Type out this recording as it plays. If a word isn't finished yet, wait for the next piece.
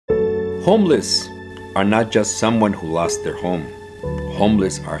Homeless are not just someone who lost their home.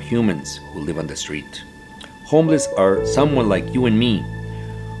 Homeless are humans who live on the street. Homeless are someone like you and me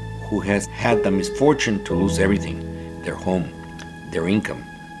who has had the misfortune to lose everything: their home, their income,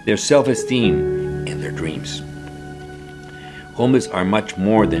 their self-esteem, and their dreams. Homeless are much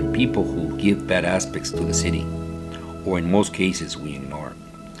more than people who give bad aspects to the city, or in most cases we ignore.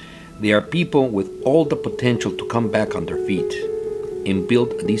 They are people with all the potential to come back on their feet and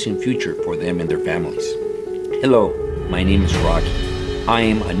build a decent future for them and their families. Hello, my name is Rocky. I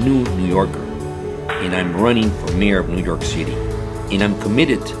am a new New Yorker, and I'm running for mayor of New York City. And I'm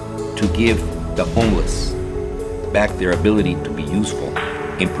committed to give the homeless back their ability to be useful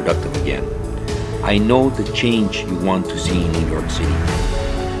and productive again. I know the change you want to see in New York City.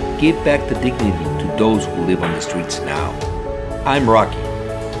 Give back the dignity to those who live on the streets now. I'm Rocky,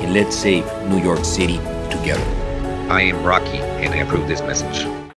 and let's save New York City together. I am Rocky, and I approve this message.